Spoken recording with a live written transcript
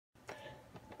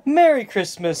Merry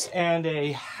Christmas and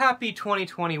a happy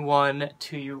 2021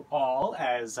 to you all,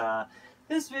 as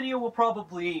this video will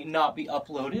probably not be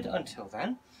uploaded until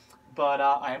then, but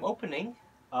I am opening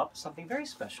up something very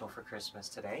special for Christmas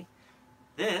today.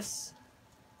 This,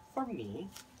 for me,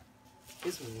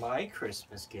 is my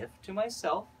Christmas gift to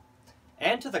myself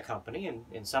and to the company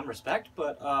in some respect,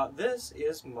 but this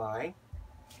is my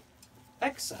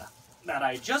exA that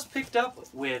I just picked up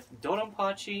with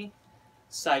DoDonPachi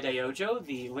SaiDaiOuJou,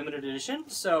 the limited edition.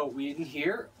 So in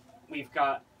here, we've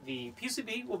got the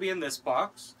PCB will be in this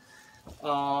box.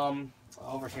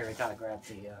 Over here, I gotta grab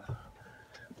the,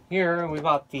 here we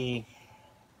got the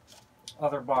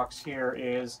other box here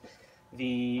is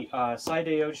the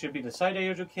SaiDaiOuJou, should be the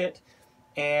SaiDaiOuJou kit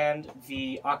and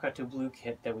the Arcadia blue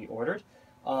kit that we ordered.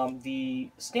 The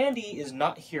standee is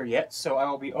not here yet, so I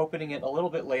will be opening it a little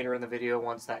bit later in the video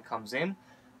once that comes in.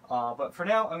 But for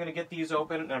now, I'm going to get these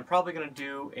open, and I'm probably going to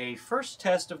do a first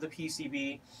test of the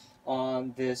PCB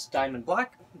on this diamond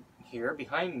black here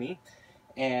behind me,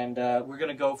 and we're going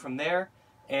to go from there,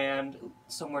 and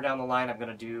somewhere down the line I'm going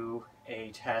to do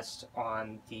a test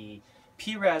on the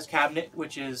PRAS cabinet,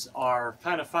 which is our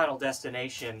kind of final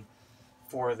destination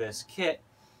for this kit.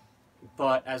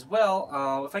 But as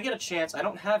well, if I get a chance, I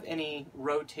don't have any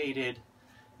rotated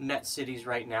net cities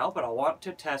right now, but I want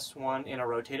to test one in a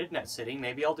rotated net city.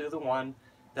 Maybe I'll do the one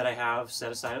that I have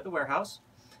set aside at the warehouse.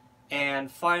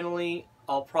 And finally,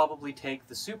 I'll probably take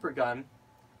the super gun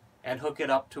and hook it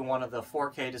up to one of the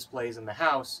 4K displays in the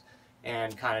house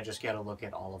and kind of just get a look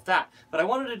at all of that. But I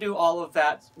wanted to do all of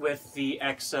that with the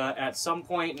exA at some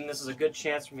point, and this is a good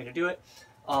chance for me to do it.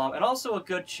 And also a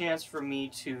good chance for me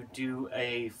to do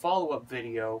a follow-up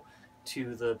video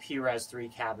to the PRAS 3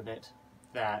 cabinet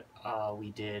that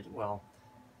we did, well,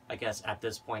 I guess at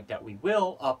this point that we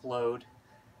will upload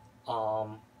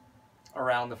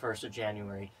around the 1st of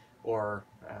January, or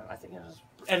I think it was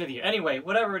end of the year. Anyway,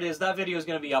 whatever it is, that video is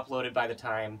going to be uploaded by the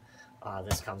time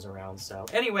this comes around. So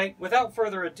anyway, without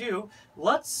further ado,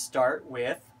 let's start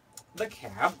with the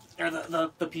cab, or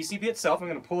the PCB itself. I'm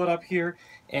going to pull it up here,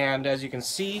 and as you can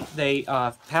see, they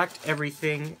packed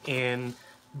everything in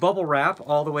bubble wrap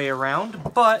all the way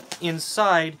around, but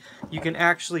inside you can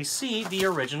actually see the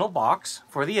original box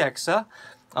for the exA.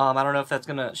 I don't know if that's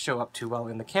going to show up too well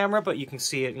in the camera, but you can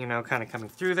see it, you know, kind of coming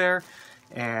through there,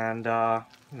 and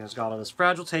it's got all this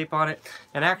Fragile tape on it,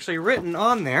 and actually written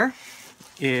on there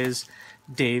is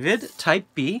David Type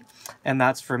B, and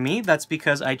that's for me. That's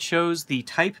because I chose the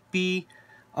Type B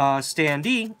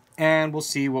standee, and we'll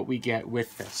see what we get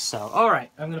with this. So,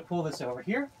 alright, I'm going to pull this over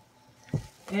here,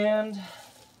 and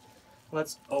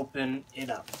let's open it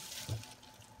up.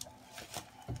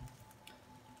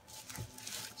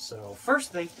 So,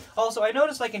 first thing, also I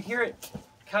noticed I can hear it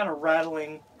kind of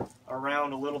rattling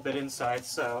around a little bit inside,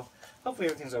 so hopefully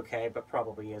everything's okay, but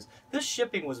probably is. This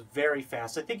shipping was very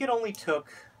fast. I think it only took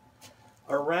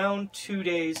around 2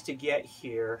 days to get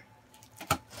here,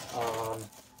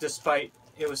 despite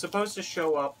it was supposed to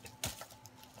show up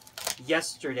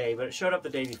yesterday, but it showed up the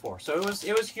day before. So it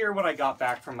was here when I got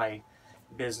back from my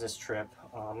business trip.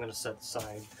 I'm going to set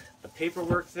aside the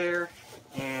paperwork there,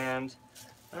 and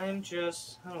I'm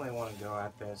just, how do I want to go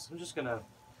at this? I'm just going to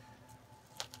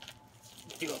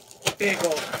do a big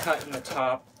old cut in the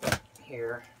top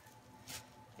here,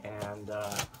 and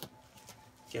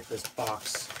get this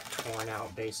box torn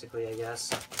out, basically, I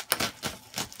guess.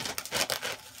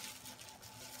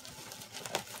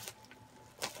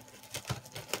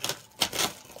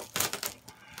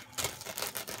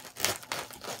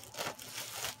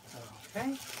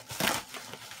 Okay.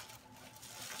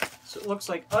 So it looks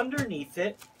like underneath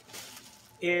it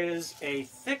is a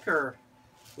thicker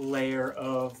layer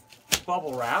of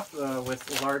bubble wrap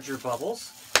with larger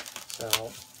bubbles.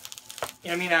 So,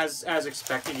 I mean, as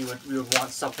expected, you would want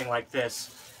something like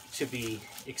this to be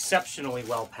exceptionally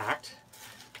well packed,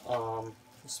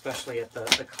 especially at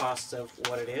the cost of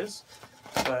what it is.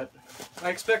 But I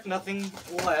expect nothing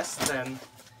less than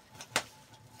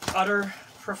utter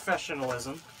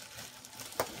professionalism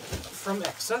from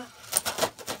exA.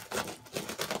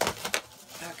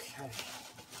 Okay.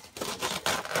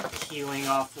 Peeling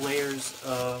off layers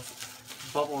of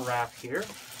bubble wrap here.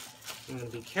 I'm going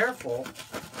to be careful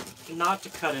not to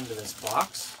cut into this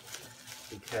box,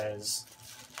 because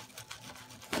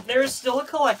there is still a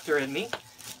collector in me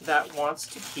that wants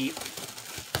to keep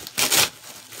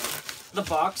the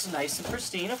box nice and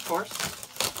pristine, of course.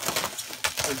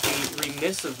 It would be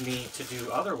remiss of me to do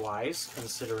otherwise,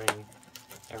 considering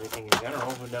everything in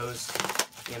general. Who knows,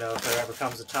 you know, if there ever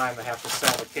comes a time I have to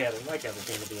sell the kit, I'd like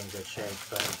everything to be in good shape.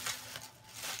 But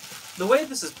the way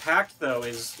this is packed, though,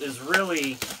 is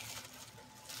really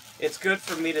it's good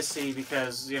for me to see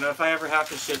because, you know, if I ever have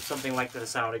to ship something like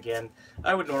this out again,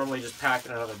 I would normally just pack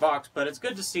it in another box, but it's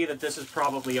good to see that this is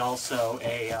probably also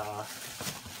a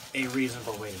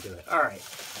reasonable way to do it. All right,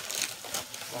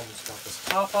 I'll just got this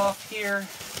top off here.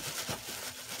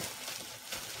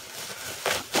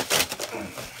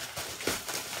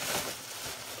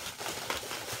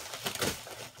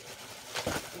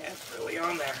 Yeah, it's really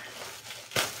on there.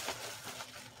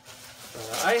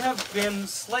 I have been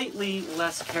slightly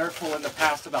less careful in the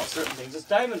past about certain things. This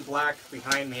diamond black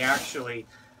behind me actually,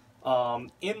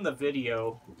 in the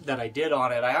video that I did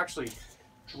on it, I actually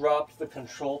dropped the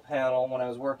control panel when I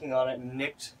was working on it and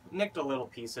nicked a little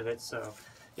piece of it. So,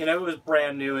 you know, it was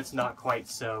brand new. It's not quite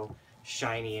so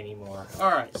shiny anymore.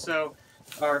 Alright, so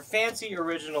our fancy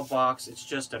original box, it's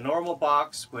just a normal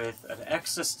box with an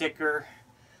exA sticker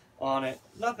on it.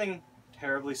 Nothing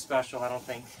terribly special, I don't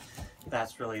think.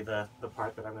 That's really the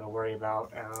part that I'm going to worry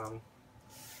about.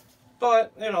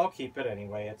 But, you know, I'll keep it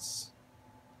anyway.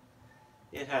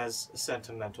 It has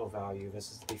sentimental value. This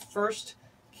is the first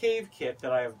cave kit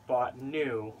that I have bought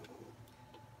new.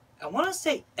 I want to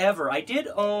say ever. I did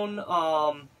own,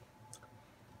 I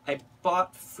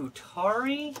bought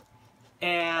Futari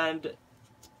and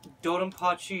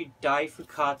DoDonPachi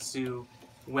Daifukatsu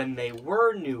when they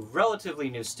were new,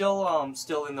 relatively new,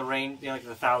 still in the range, you know, like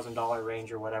the $1,000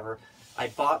 range or whatever. I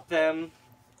bought them,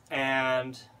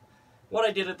 and what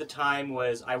I did at the time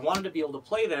was I wanted to be able to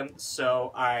play them,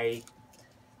 so I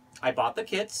bought the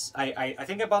kits. I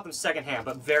think I bought them secondhand,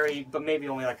 but maybe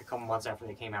only like a couple months after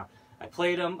they came out. I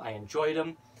played them, I enjoyed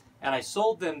them, and I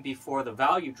sold them before the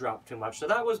value dropped too much. So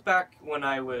that was back when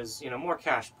I was, you know, more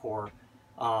cash poor.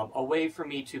 A way for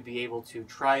me to be able to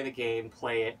try the game,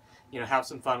 play it, you know, have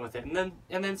some fun with it, and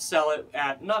then sell it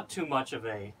at not too much of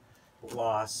a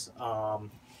loss.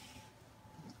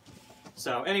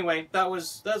 So anyway, that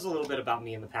was a little bit about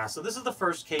me in the past. So this is the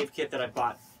first cave kit that I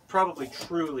bought, probably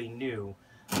truly new.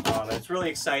 And it's really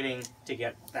exciting to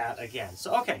get that again.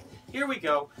 So okay, here we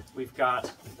go. We've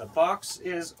got the box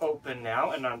is open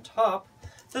now, and on top,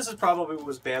 this is probably what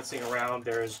was bouncing around.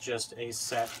 There is just a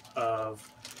set of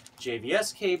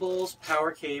JVS cables,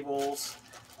 power cables,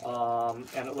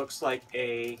 and it looks like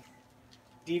a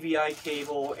DVI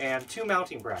cable and 2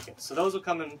 mounting brackets. So those will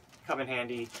come in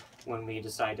handy when we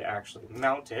decide to actually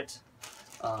mount it.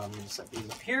 Set these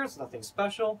up here. It's nothing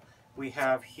special. We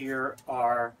have here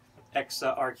our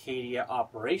exA Arcadia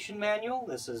operation manual.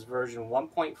 This is version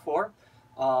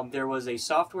 1.4. There was a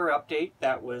software update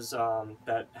that was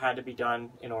that had to be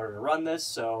done in order to run this.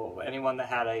 So anyone that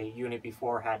had a unit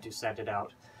before had to send it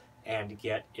out and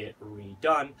get it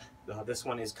redone. This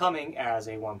one is coming as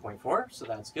a 1.4, so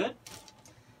that's good.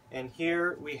 And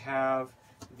here we have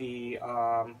the,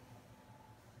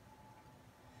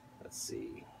 let's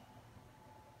see,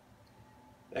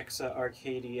 exA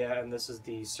Arcadia, and this is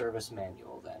the service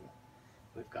manual then.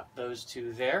 We've got those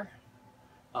two there.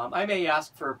 I may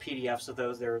ask for PDFs of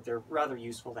those. They're rather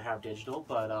useful to have digital,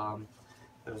 but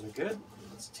those are good.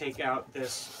 Let's take out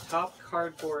this top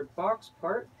cardboard box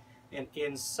part. And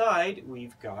inside,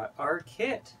 we've got our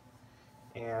kit.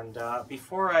 And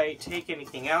before I take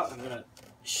anything out, I'm going to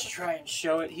try and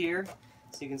show it here.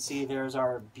 So you can see there's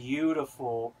our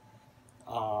beautiful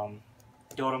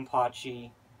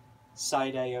DoDonPachi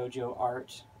SaiDaiOuJou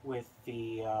art with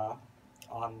the,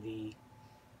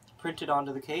 printed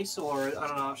onto the case, or I don't know,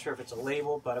 I'm not sure if it's a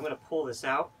label, but I'm going to pull this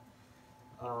out.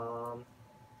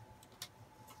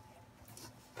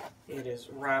 It is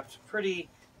wrapped pretty...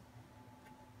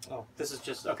 Oh, this is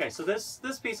just okay. So this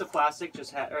piece of plastic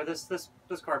just had, or this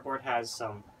cardboard has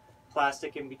some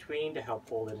plastic in between to help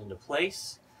hold it into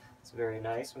place. It's very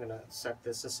nice. I'm going to set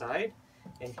this aside,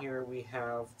 and here we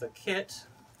have the kit.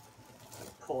 I'm going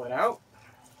to pull it out.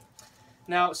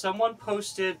 Now, someone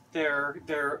posted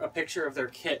a picture of their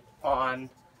kit on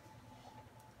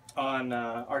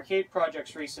Arcade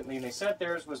Projects recently, and they said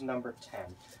theirs was number 10.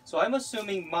 So I'm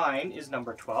assuming mine is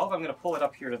number 12. I'm going to pull it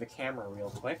up here to the camera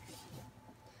real quick,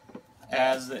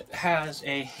 as it has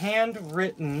a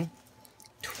handwritten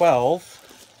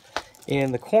 12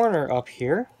 in the corner up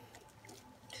here.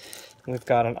 We've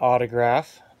got an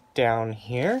autograph down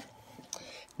here.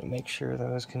 Make sure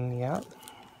those can be out.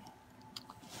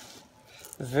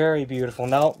 Very beautiful.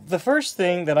 Now, the first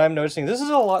thing that I'm noticing, this is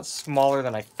a lot smaller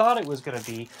than I thought it was going to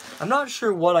be. I'm not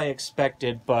sure what I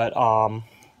expected, but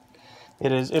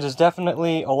it is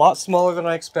definitely a lot smaller than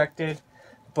I expected.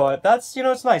 But that's, you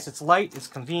know, it's nice. It's light. It's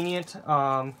convenient.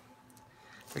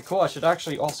 Pretty cool. I should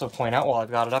actually also point out while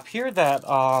I've got it up here that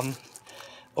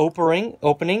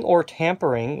opening or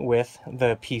tampering with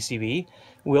the PCB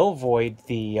will void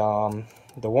the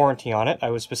warranty on it. I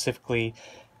was specifically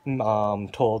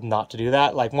told not to do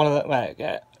that. Like one of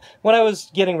the when I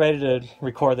was getting ready to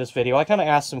record this video, I kind of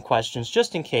asked some questions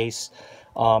just in case,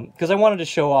 because I wanted to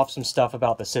show off some stuff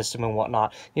about the system and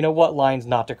whatnot. You know, what lines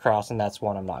not to cross, and that's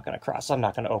one I'm not going to cross. I'm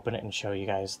not going to open it and show you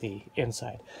guys the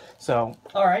inside. So,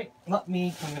 all right, I'm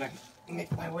going to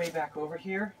make my way back over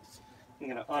here. I'm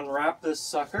going to unwrap this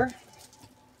sucker.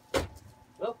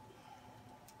 Oh.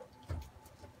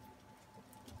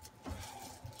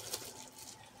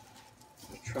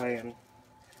 Try and,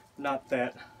 not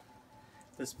that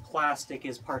this plastic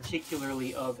is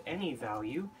particularly of any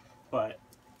value, but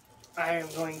I am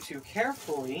going to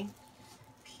carefully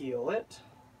peel it,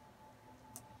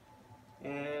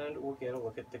 and we'll get a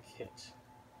look at the kit.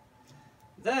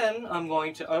 Then I'm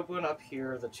going to open up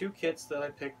here the two kits that I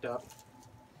picked up,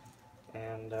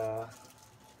 and oh,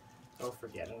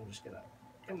 forget it, I'm just gonna,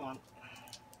 come on,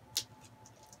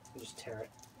 just tear it.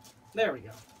 There we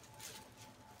go.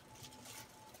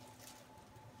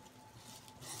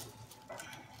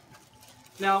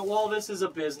 Now, while this is a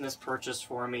business purchase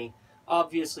for me,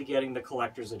 obviously getting the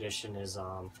collector's edition is,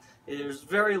 there's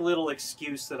very little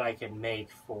excuse that I can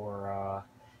make for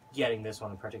getting this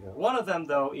one in particular. One of them,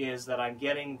 though, is that I'm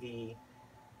getting the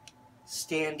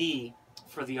standee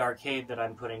for the arcade that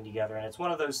I'm putting together, and it's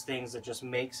one of those things that just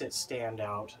makes it stand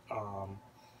out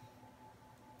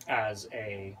as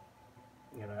a,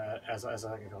 you know, as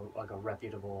like a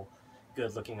reputable,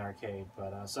 good-looking arcade.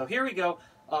 But so here we go.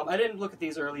 I didn't look at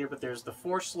these earlier, but there's the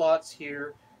 4 slots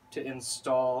here to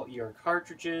install your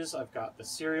cartridges. I've got the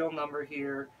serial number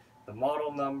here, the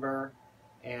model number,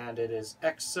 and it is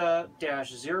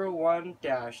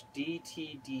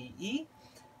exA-01-DTDE,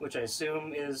 which I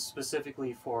assume is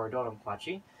specifically for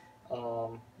DoDonPachi.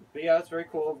 But yeah, it's very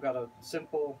cool. We've got a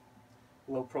simple,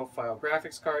 low-profile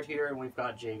graphics card here, and we've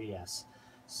got JVS.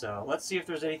 So let's see if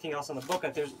there's anything else on the book.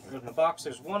 In the box,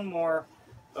 there's one more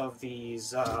of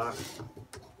these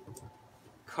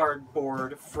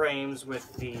cardboard frames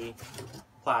with the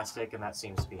plastic, and that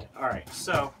seems to be it. Alright,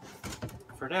 so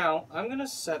for now, I'm going to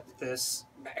set this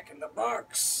back in the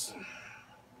box.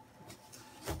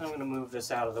 I'm going to move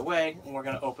this out of the way, and we're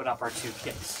going to open up our 2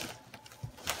 kits.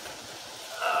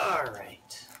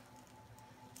 Alright,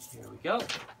 here we go.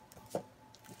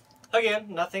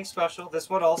 Again, nothing special. This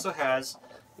one also has,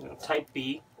 you know, Type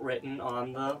B written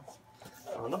on the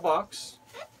box.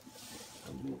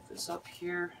 I'll move this up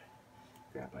here,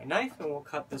 grab my knife, and we'll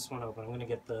cut this one open. I'm going to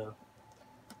get the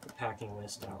packing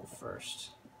list out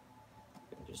first.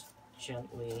 And just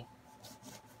gently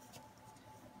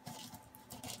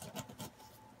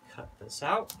cut this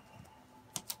out.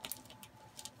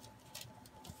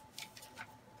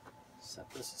 Set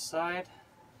this aside,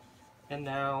 and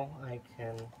now I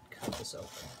can cut this open.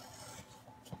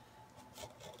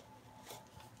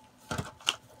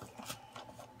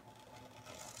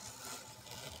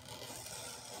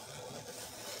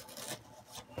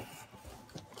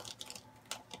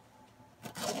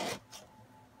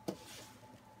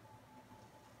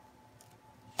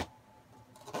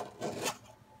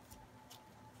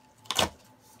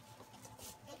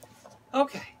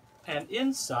 Okay, and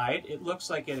inside it looks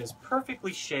like it is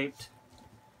perfectly shaped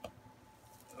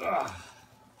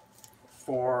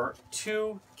for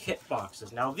 2 kit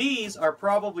boxes. Now these are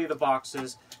probably the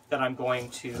boxes that I'm going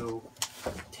to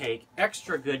take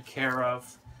extra good care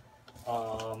of.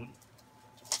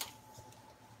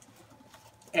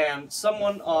 And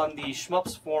someone on the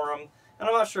Shmups forum, and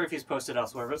I'm not sure if he's posted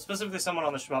elsewhere, but specifically someone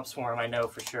on the Shmups forum I know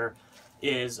for sure,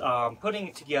 is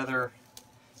putting together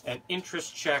an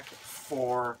interest check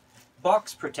for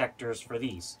box protectors for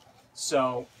these.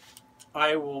 So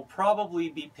I will probably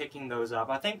be picking those up.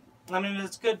 I mean,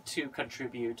 it's good to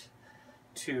contribute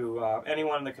to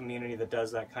anyone in the community that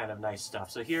does that kind of nice stuff.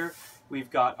 So here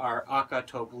we've got our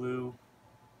Arcadia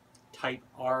Type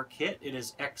R kit. It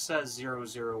is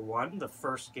exA-001, the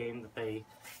first game that they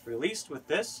released with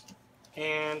this.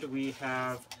 And we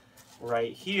have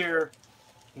right here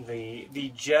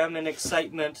the gem and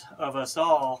excitement of us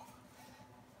all,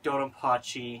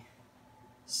 DoDonPachi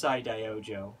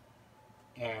SaiDaiOuJou.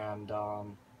 And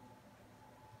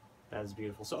that is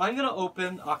beautiful. So I'm going to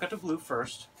open Arcadia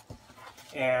first.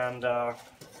 And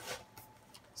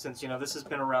since, you know, this has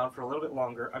been around for a little bit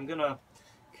longer, I'm going to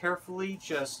carefully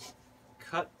just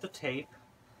cut the tape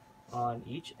on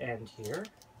each end here.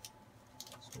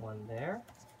 There's one there,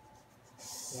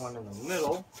 one in the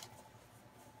middle,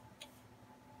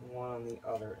 one on the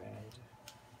other end.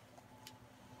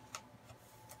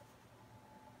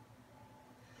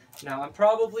 Now I'm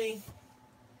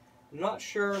not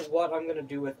sure what I'm going to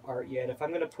do with art yet. If I'm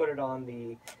going to put it on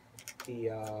the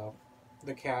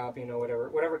the cab, you know,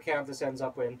 whatever cab this ends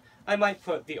up in. I might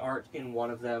put the art in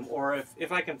one of them, or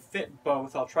if I can fit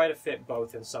both, I'll try to fit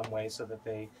both in some way so that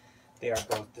they are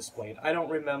both displayed. I don't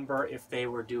remember if they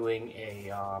were doing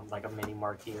a like a mini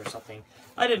marquee or something.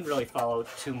 I didn't really follow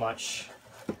too much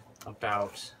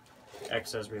about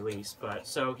exA's release, but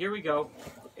so here we go.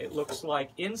 It looks like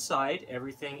inside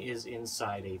everything is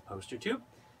inside a poster tube.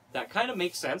 That kind of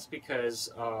makes sense because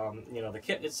you know, the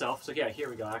kit itself. So yeah, here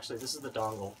we go. Actually, this is the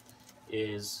dongle.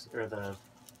 Or the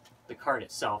card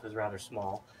itself is rather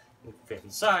small. It can fit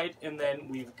inside, and then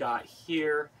we've got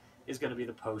here is going to be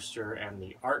the poster and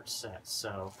the art set.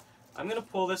 So I'm going to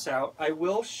pull this out. I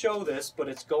will show this, but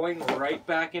it's going right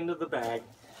back into the bag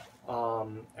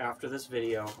after this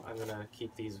video. I'm going to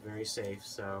keep these very safe.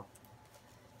 So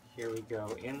here we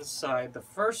go. Inside, the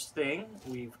first thing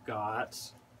we've got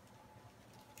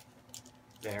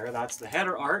there, that's the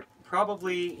header art.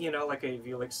 Probably, you know, like a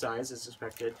Vewlix size is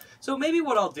expected. So maybe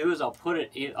what I'll do is I'll put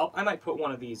it in, I might put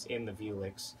one of these in the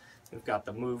Vewlix. We've got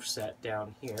the move set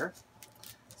down here.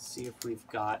 Let's see if we've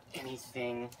got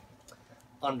anything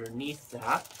underneath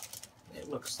that. It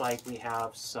looks like we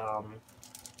have some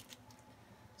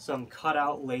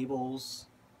cutout labels.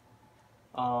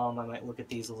 I might look at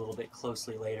these a little bit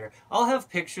closely later. I'll have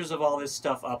pictures of all this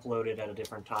stuff uploaded at a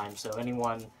different time, so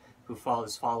anyone who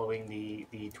is following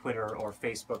the Twitter or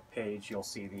Facebook page, you'll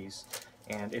see these.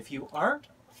 And if you aren't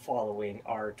following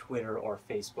our Twitter or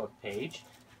Facebook page,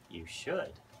 you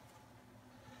should.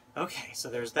 Okay, so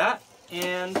there's that.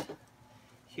 And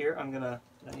here I'm gonna,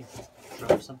 let me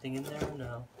drop something in there?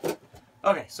 No.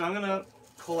 Okay, so I'm gonna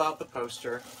pull out the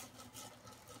poster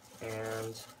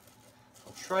and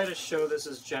I'll try to show this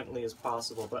as gently as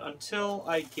possible, but until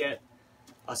I get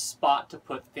a spot to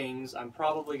put things, I'm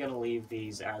probably going to leave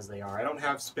these as they are. I don't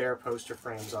have spare poster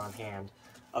frames on hand,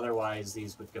 otherwise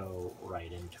these would go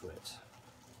right into it.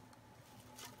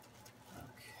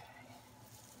 Okay,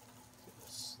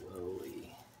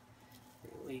 slowly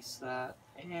release that,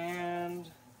 and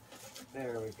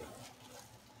there we go.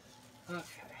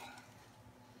 Okay,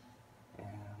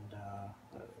 and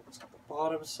let's get the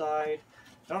bottom side.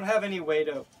 I don't have any way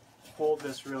to hold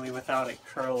this really without it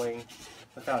curling.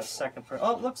 Without a second for,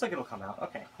 oh, it looks like it'll come out.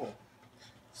 Okay, cool.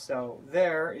 So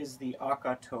there is the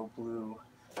JouJou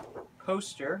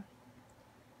poster,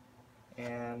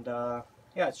 and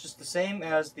yeah, it's just the same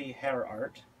as the header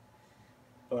art,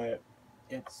 but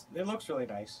it looks really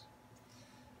nice.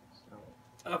 So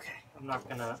okay, I'm not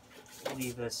gonna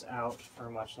leave this out for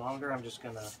much longer. I'm just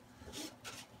gonna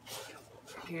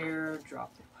here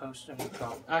drop the poster.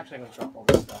 Actually, I'm gonna drop all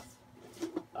this stuff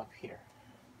up here.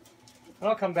 And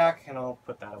I'll come back and I'll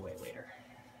put that away later.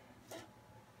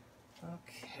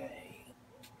 Okay.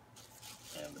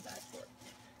 And the backboard.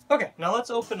 Okay, now let's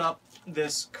open up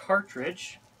this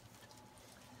cartridge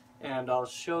and I'll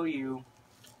show you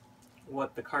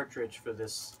what the cartridge for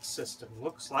this system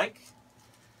looks like.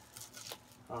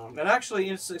 And actually,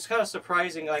 it's kind of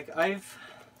surprising. Like I've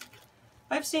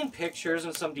seen pictures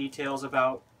and some details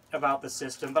about the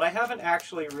system, but I haven't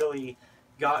actually really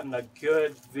gotten a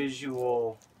good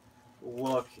visual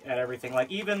look at everything.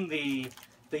 Like even the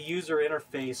user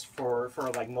interface for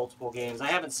like multiple games, I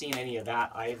haven't seen any of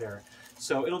that either.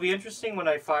 So it'll be interesting when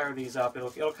I fire these up.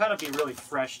 It'll kind of be really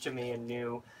fresh to me and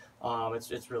new.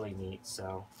 It's really neat.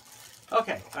 So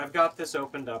okay, I've got this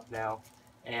opened up now,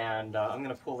 and I'm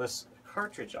gonna pull this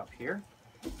cartridge up here.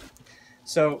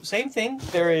 So same thing.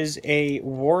 There is a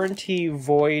warranty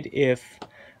void if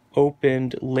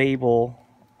opened label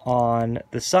on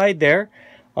the side there.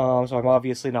 So I'm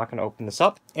obviously not going to open this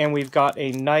up. And we've got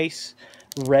a nice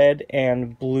red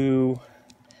and blue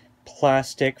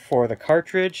plastic for the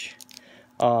cartridge,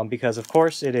 because of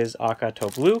course it is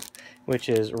JouJou, which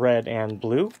is red and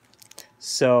blue.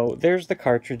 So there's the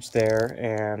cartridge there,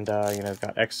 and you know, I've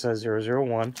got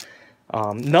exA001.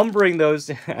 Numbering those,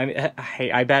 I mean,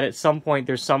 hey, I bet at some point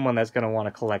there's someone that's going to want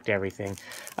to collect everything.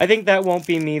 I think that won't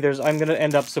be me. I'm going to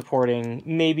end up supporting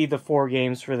maybe the 4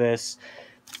 games for this.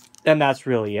 And that's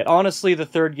really it. Honestly, the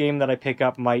third game that I pick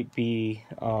up might be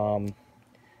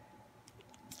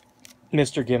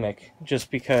Mr. Gimmick,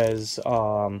 just because, you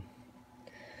know,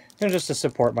 just to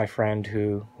support my friend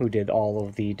who did all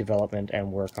of the development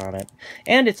and work on it.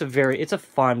 And it's a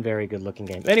fun, very good looking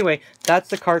game. Anyway, that's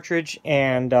the cartridge,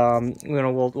 and you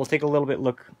know, we'll take a little bit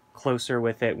look closer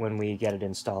with it when we get it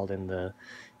installed in the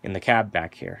cab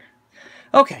back here.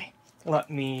 Okay.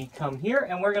 Let me come here,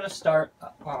 and we're going to start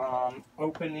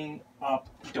opening up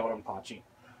DoDonPachi.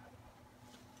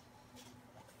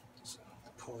 So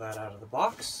pull that out of the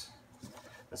box.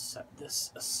 Let's set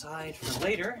this aside for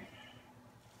later.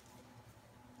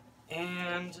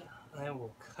 And I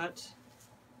will cut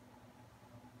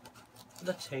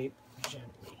the tape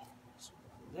gently. So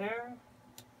one there,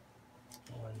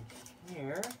 one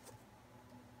here, and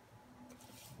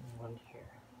one here.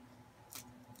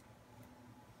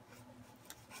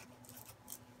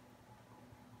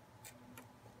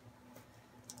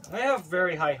 I have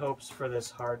very high hopes for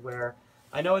this hardware.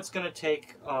 I know it's going to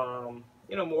take,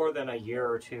 you know, more than a year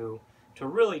or two to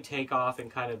really take off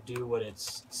and kind of do what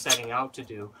it's setting out to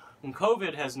do. And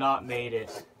COVID has not made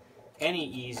it any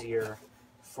easier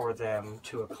for them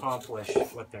to accomplish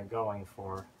what they're going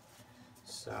for.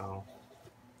 So,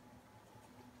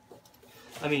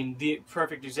 I mean, the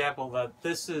perfect example that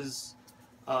this is,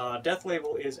 Death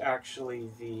Label is actually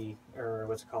the, or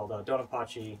what's it called,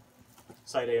 DoDonPachi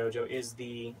SaiDaiOuJou is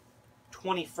the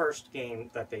 21st game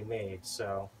that they made,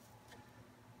 so,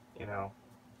 you know,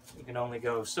 you can only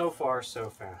go so far so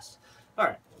fast.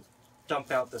 Alright,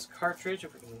 dump out this cartridge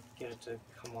if we can get it to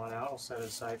come on out. I'll set it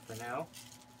aside for now.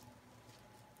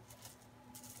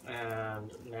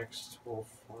 And next we'll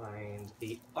find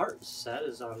the artset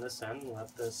is on this end.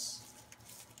 Let this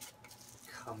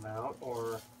come out,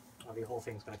 or the whole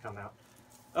thing's going to come out.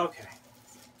 Okay.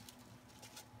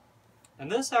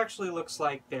 And this actually looks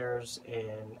like there's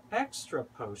an extra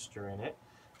poster in it.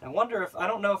 I wonder if, I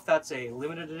don't know if that's a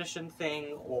limited edition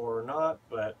thing or not,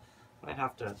 but I might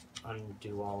have to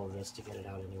undo all of this to get it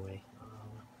out anyway.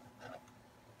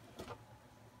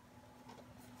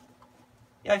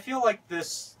 Yeah, I feel like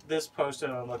this poster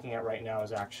that I'm looking at right now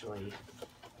is actually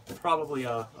probably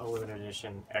a limited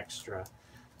edition extra.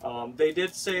 They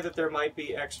did say that there might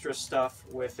be extra stuff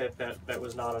with it that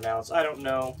was not announced. I don't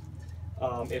know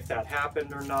if that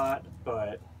happened or not,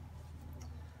 but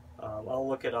I'll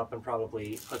look it up and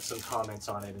probably put some comments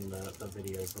on it in the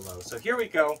videos below. So here we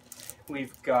go.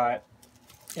 We've got,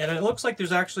 and it looks like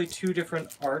there's actually two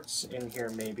different arts in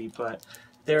here maybe, but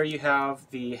there you have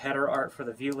the header art for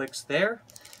the Vewlix there.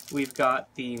 We've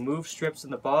got the move strips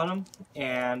in the bottom,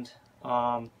 and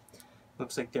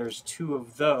looks like there's two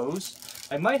of those.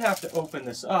 I might have to open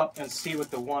this up and see what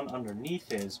the one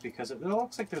underneath is, because it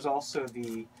looks like there's also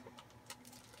the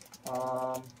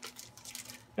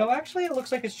no, actually it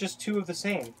looks like it's just two of the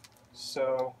same.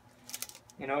 So,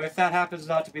 you know, if that happens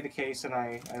not to be the case and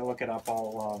I look it up,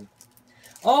 I'll,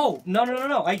 oh,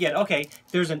 no, I get it. Okay,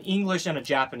 there's an English and a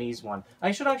Japanese one.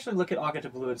 I should actually look at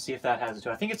Arcadia Blue and see if that has it too.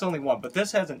 I think it's only one, but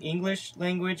this has an English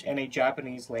language and a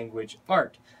Japanese language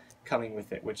art coming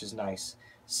with it, which is nice.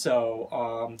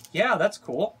 So, yeah, that's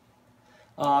cool.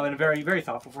 And very, very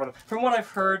thoughtful for them. From what I've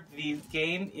heard, the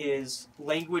game is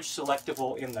language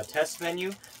selectable in the test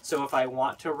menu. So if I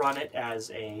want to run it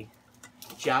as a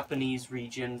Japanese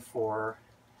region for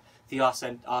the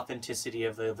authenticity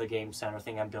of the game center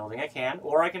thing I'm building, I can.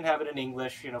 Or I can have it in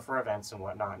English, you know, for events and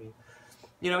whatnot. And,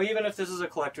 you know, even if this is a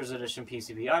collector's edition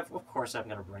PCB, of course I'm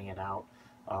going to bring it out.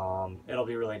 It'll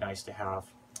be really nice to have.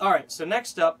 Alright, so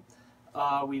next up,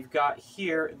 we've got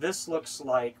here, this looks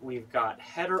like we've got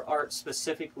header art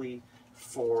specifically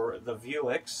for the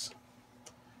Vewlix.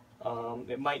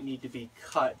 It might need to be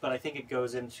cut, but I think it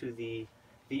goes into the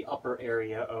upper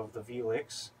area of the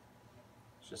Vewlix.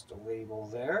 Just a label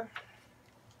there.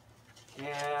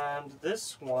 And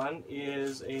this one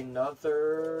is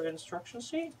another instruction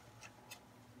sheet.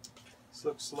 This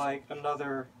looks like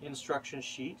another instruction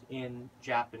sheet in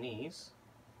Japanese.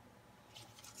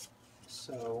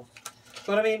 So,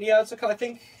 but I mean, yeah, I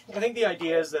think the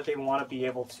idea is that they want to be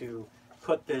able to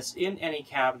put this in any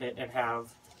cabinet and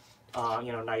have,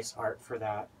 you know, nice art for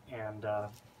that. And,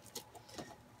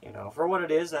 you know, for what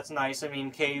it is, that's nice. I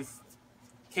mean, Cave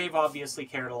obviously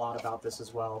cared a lot about this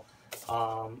as well.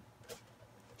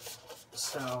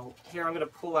 So here I'm going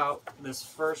to pull out this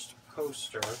first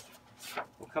poster.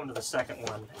 We'll come to the second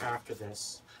one after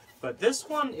this. But this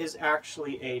one is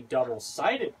actually a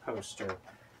double-sided poster.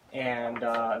 And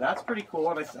that's pretty cool.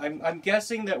 And I'm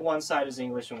guessing that one side is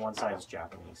English and one side is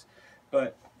Japanese.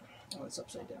 But, oh, it's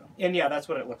upside down. And yeah, that's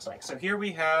what it looks like. So here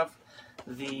we have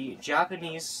the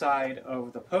Japanese side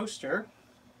of the poster.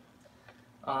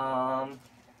 And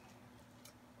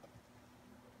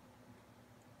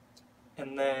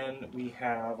then we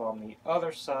have on the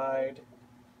other side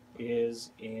is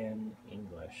in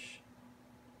English.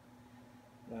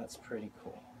 That's pretty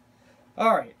cool.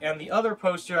 Alright, and the other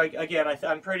poster, again,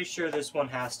 I'm pretty sure this one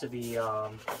has to be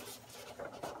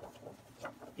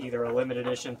either a limited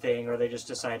edition thing or they just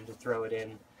decided to throw it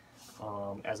in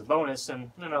as a bonus,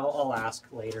 and you know, I'll ask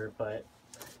later, but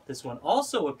this one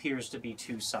also appears to be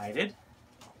two-sided,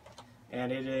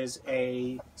 and it is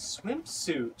a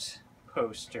swimsuit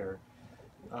poster.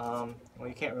 Well,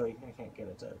 I can't get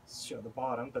it to show the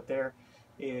bottom, but there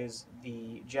is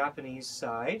the Japanese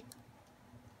side,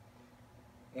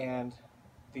 and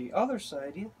the other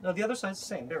side, no, the other side's the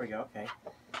same. There we go, okay.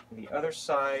 The other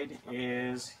side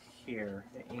is here,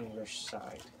 the English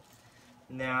side.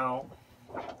 Now,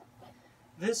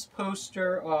 this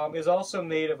poster is also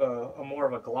made of a more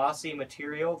of a glossy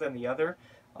material than the other,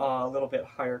 a little bit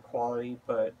higher quality,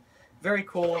 but very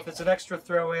cool. If it's an extra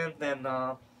throw-in, then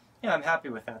yeah, I'm happy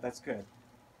with that. That's good.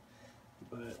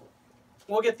 But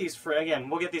we'll get these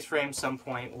we'll get these framed some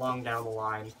point long down the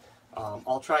line.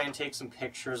 I'll try and take some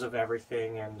pictures of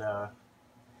everything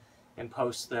and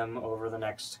post them over the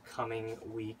next coming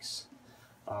weeks.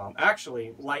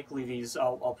 Actually, likely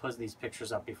I'll post these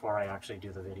pictures up before I actually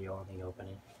do the video on the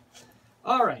opening.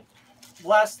 Alright,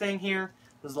 last thing here.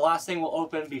 This is the last thing we'll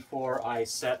open before I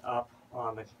set up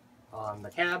on the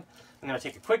cab. I'm going to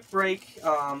take a quick break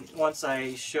once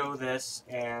I show this,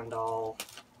 and I'll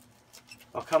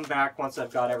come back once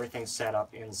I've got everything set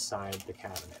up inside the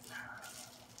cabinet.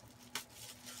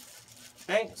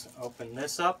 Okay, so open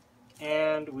this up,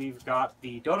 and we've got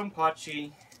the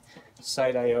DoDonPachi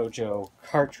SaiDaiOuJou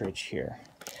cartridge here.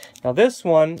 Now this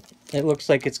one, it looks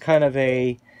like it's kind of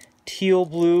a teal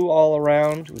blue all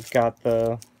around. We've got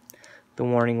the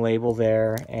warning label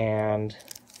there and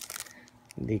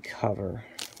the cover.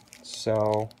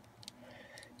 So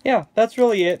yeah, that's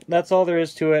really it. That's all there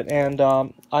is to it, and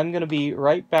I'm going to be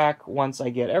right back once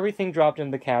I get everything dropped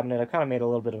into the cabinet. I kind of made a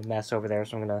little bit of a mess over there,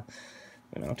 so I'm going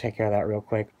to take care of that real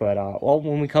quick. But well,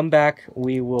 when we come back,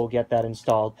 we will get that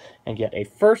installed and get a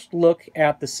first look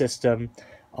at the system,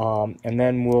 and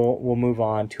then we'll move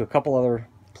on to a couple other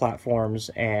platforms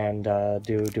and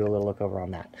do a little look over on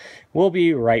that. We'll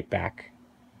be right back.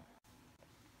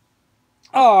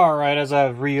 Alright, as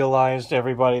I've realized,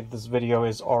 everybody, this video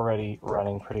is already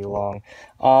running pretty long.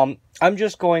 I'm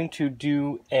just going to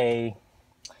do a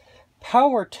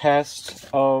power test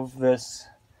of this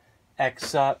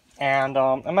exA, and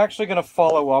I'm actually going to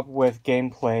follow up with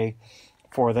gameplay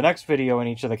for the next video in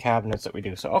each of the cabinets that we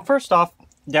do. So first off,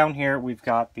 down here we've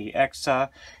got the exA.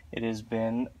 It has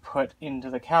been put into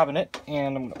the cabinet,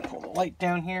 and I'm going to pull the light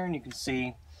down here, and you can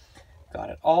see got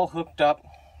it all hooked up.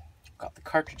 Got the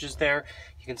cartridges there.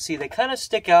 You can see they kind of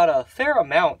stick out a fair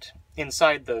amount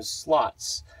inside those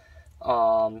slots.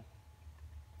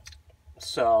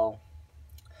 So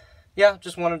yeah,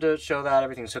 just wanted to show that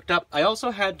everything's hooked up. I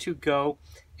also had to go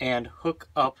and hook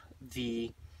up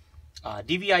the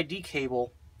DVI-D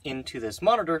cable into this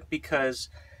monitor because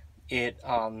the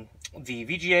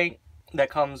VGA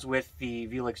that comes with the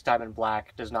Vewlix Diamond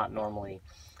Black does not normally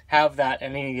have that,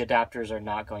 and any of the adapters are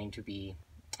not going to be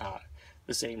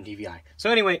the same DVI.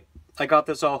 So anyway, I got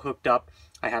this all hooked up.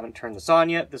 I haven't turned this on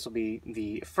yet. This will be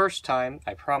the first time,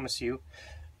 I promise you,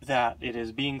 that it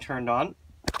is being turned on.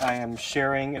 I am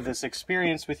sharing this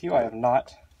experience with you. I have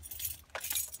not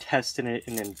tested it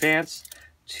in advance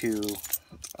to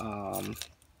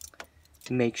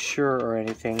make sure or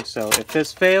anything. So if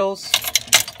this fails,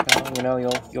 you know,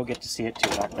 you'll get to see it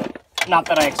too. Not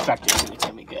that I expect it to. It's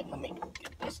gonna be good. Let me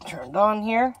get this turned on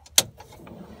here.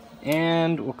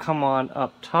 And we'll come on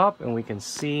up top and we can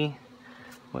see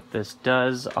what this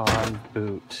does on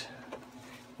boot.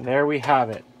 And there we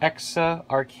have it. exA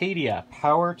Arcadia,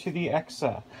 power to the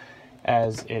exA,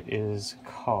 as it is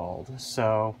called.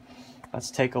 So let's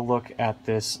take a look at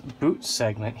this boot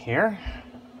segment here.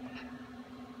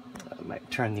 I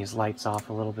might turn these lights off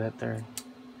a little bit. They're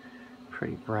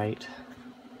pretty bright.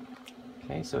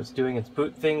 Okay, so it's doing its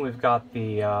boot thing. We've got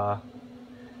the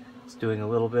it's doing a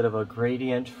little bit of a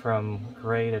gradient from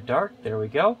gray to dark. There we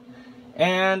go.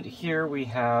 And here we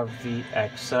have the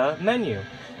exA menu.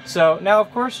 So now,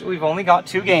 of course, we've only got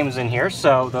 2 games in here,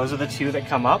 so those are the 2 that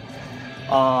come up.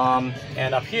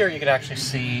 And up here, you can actually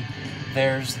see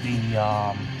there's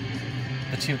the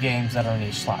 2 games that are in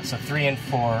each slot. So 3 and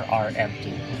 4 are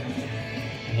empty.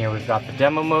 And here we've got the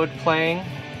demo mode playing.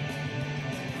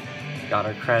 Got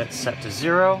our credits set to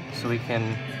 0, so we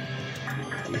can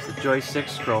use the joystick,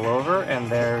 scroll over, and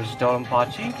there's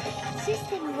DoDonPachi.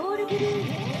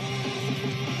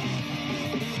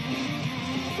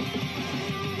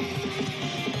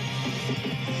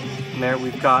 And there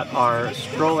we've got our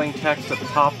scrolling text at the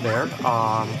top there.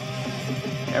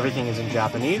 Everything is in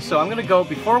Japanese. So I'm going to go,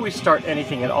 before we start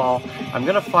anything at all, I'm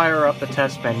going to fire up the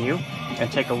test menu and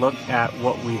take a look at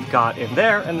what we've got in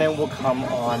there, and then we'll come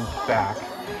on back.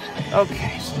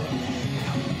 Okay, so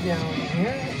down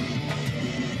here.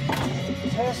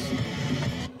 Test.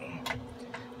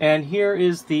 And here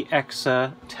is the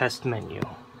exA test menu,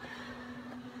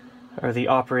 or the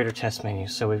operator test menu.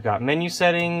 So we've got menu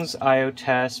settings, IO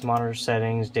test, monitor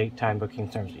settings, date, time, booking,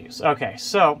 terms of use. Okay,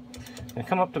 so I'm going to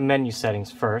come up to menu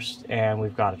settings first, and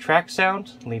we've got a track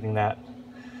sound, I'll leave that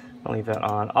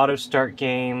on. Auto start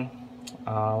game,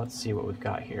 Let's see what we've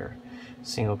got here.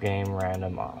 Single game,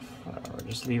 random off. Or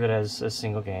just leave it as a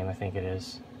single game, I think it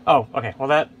is. Oh, okay, well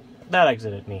that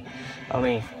exited me. Let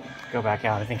me go back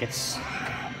out. I think it's...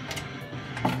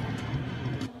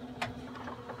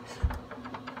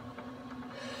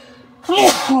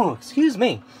 Excuse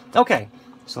me. Okay,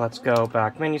 so let's go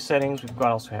back. Menu settings. We've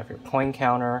got also have your coin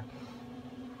counter.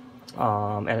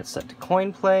 And it's set to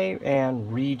coin play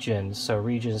and region. So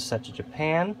region is set to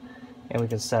Japan. And we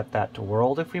can set that to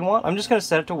world if we want. I'm just going to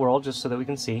set it to world just so that we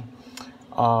can see.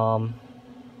 I'm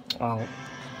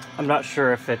not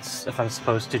sure if I'm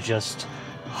supposed to just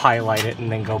highlight it and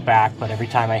then go back, but every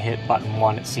time I hit button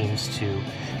 1 it seems to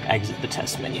exit the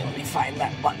test menu. Let me find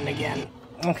that button again.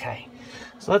 Okay,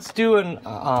 so let's do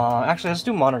actually let's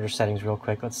do monitor settings real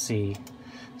quick. Let's see.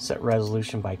 Set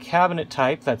resolution by cabinet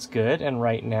type, that's good. And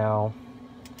right now,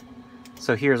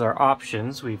 so here's our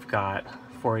options. We've got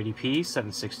 480p,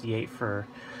 768 for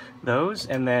those,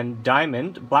 and then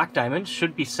black diamond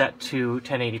should be set to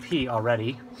 1080p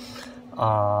already.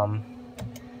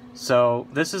 So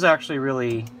this is actually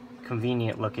really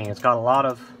convenient looking. It's got a lot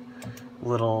of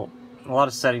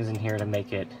settings in here to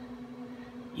make it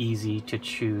easy to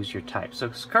choose your type. So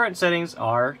current settings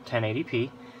are 1080p,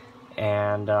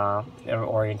 and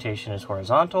orientation is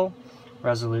horizontal,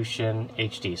 resolution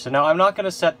HD. So now I'm not going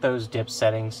to set those dip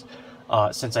settings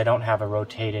since I don't have a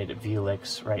rotated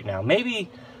Vewlix right now. Maybe,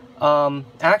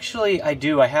 actually I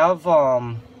do. I have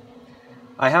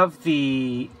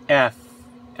the F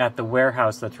at the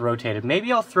warehouse that's rotated.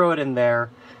 Maybe I'll throw it in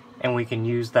there and we can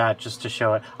use that just to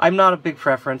show it. I'm not a big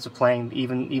preference of playing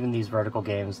even these vertical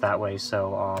games that way,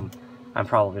 so I'm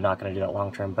probably not going to do that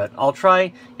long term. But I'll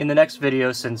try in the next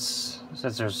video, since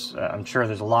there's I'm sure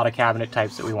there's a lot of cabinet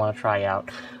types that we want to try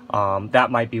out. That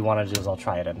might be one of those. I'll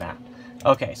try it in that.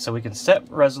 Okay, so we can set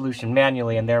resolution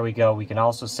manually, and there we go. We can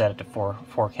also set it to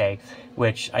 4K,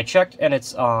 which I checked, and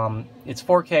it's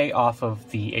 4K off of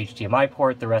the HDMI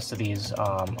port. The rest of these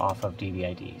off of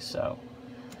DVI-D. So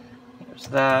there's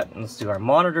that. And let's do our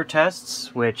monitor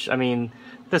tests. Which, I mean,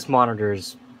 this monitor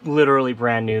is literally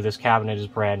brand new. This cabinet is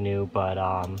brand new, but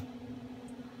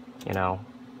you know,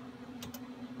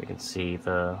 we can see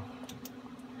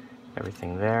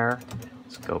everything there.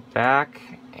 Let's go back.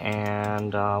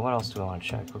 And what else do I want to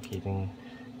check? Bookkeeping.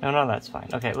 No, that's fine.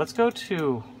 Okay, let's go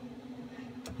to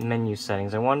menu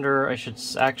settings. I wonder, I should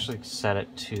actually set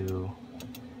it to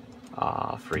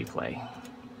free play.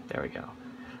 There we go.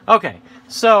 Okay,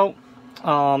 so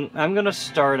I'm going to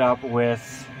start up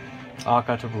with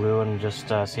Aqua to Blue and just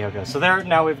see how it goes. So there,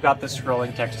 now we've got the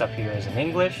scrolling text up here is in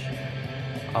English.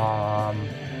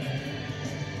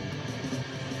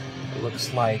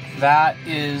 Looks like that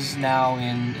is now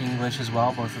in English as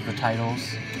well, both of the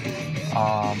titles.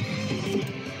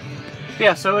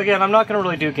 Yeah, so again, I'm not going to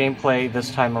really do gameplay this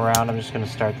time around. I'm just going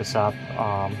to start this up.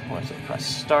 What is it? Press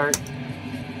start.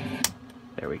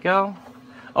 There we go.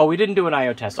 Oh, we didn't do an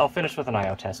I/O test. I'll finish with an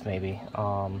I/O test maybe.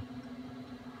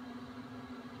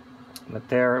 But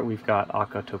there we've got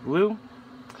Aqua to Blue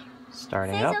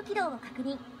starting up.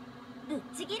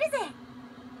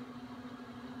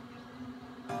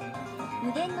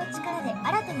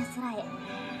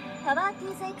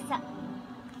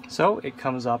 So it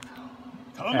comes up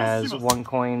as 1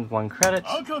 coin, 1 credit.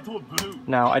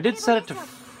 Now I did set it to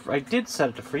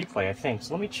free play, I think.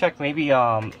 So let me check. Maybe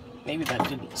maybe that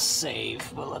didn't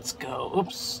save. But let's go.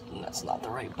 Oops, that's not the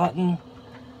right button.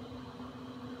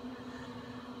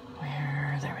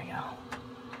 There we go.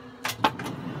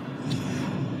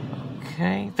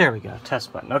 Okay, there we go,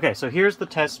 test button. Okay, so here's the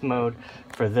test mode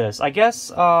for this. I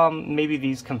guess maybe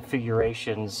these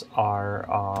configurations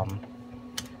are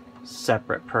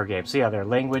separate per game. So yeah, they're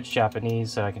language,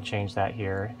 Japanese, so I can change that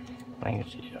here.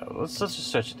 Language, let's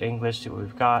just switch to English, see what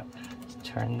we've got. Let's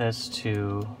turn this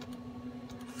to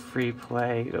free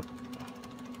play. Oops.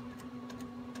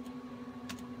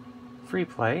 Free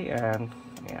play, and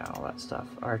yeah, all that stuff.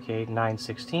 Arcade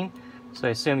 916. So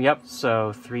I assume, yep,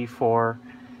 so 3, 4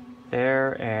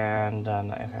 there, and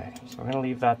okay, so we're gonna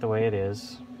leave that the way it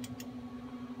is.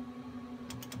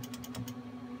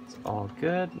 It's all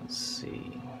good. Let's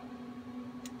see.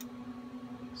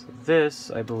 So this,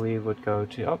 I believe, would go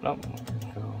to, oh no,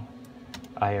 go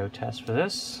I/O test for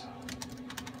this.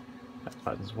 That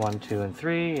buttons 1, 2, and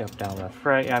 3, up, down, left,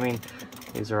 right. I mean,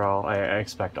 these are all, I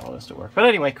expect all this to work. But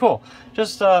anyway, cool.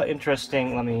 Just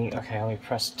interesting. Let me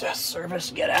press test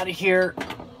service, get out of here.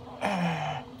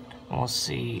 And we'll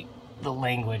see the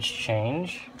language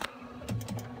change.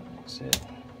 Exit.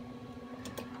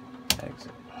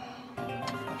 Exit.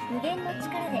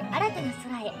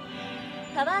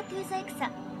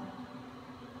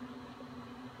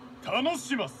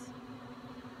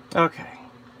 Okay,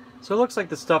 so it looks like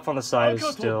the stuff on the side is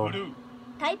still in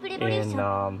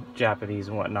Japanese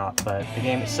and whatnot, but the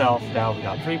game itself, now we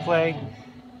got free play,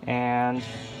 and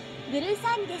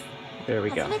there we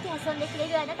go.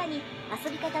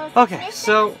 Okay,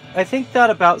 so I think that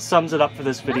about sums it up for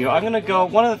this video.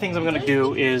 One of the things I'm gonna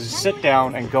do is sit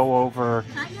down and go over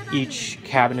each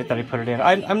cabinet that I put it in.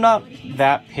 I'm not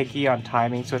that picky on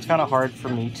timing, so it's kind of hard for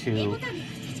me to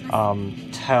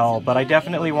tell, but I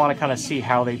definitely want to kind of see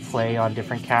how they play on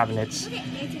different cabinets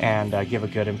and give a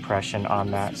good impression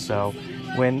on that. So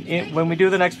when we do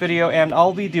the next video, and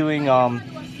I'll be doing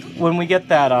when we get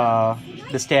that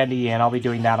the standee in, I'll be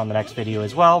doing that on the next video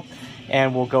as well,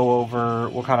 and we'll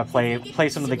kind of play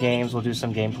some of the games, we'll do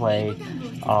some gameplay,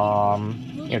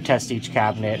 you know, test each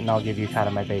cabinet, and I'll give you kind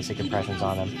of my basic impressions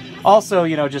on them. Also,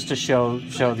 you know, just to show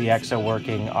the exA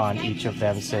working on each of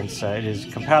them, since it is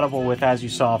compatible with, as you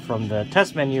saw from the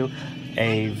test menu,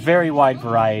 a very wide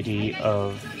variety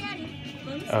of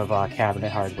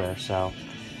cabinet hardware. So,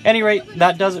 at any rate,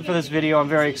 that does it for this video. I'm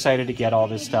very excited to get all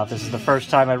this stuff. This is the first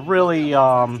time I really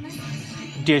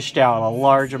dished out a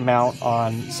large amount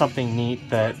on something neat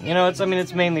that, you know, it's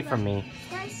mainly for me.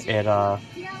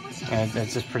 And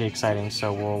it's just pretty exciting.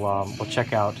 So we'll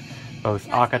check out both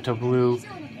Arcadia Blue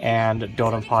and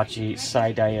DoDonPachi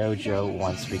SaiDaiOuJou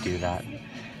once we do that.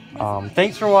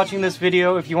 Thanks for watching this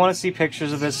video. If you want to see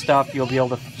pictures of this stuff, you'll be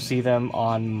able to see them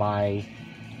on my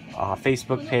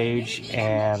Facebook page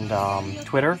and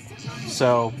Twitter.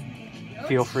 So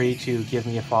feel free to give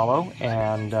me a follow,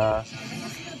 and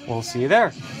we'll see you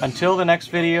there. Until the next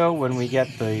video, when we get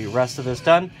the rest of this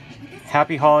done,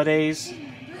 happy holidays,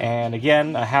 and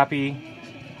again, a happy,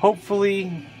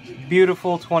 hopefully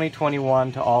beautiful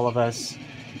 2021 to all of us.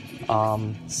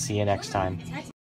 See you next time.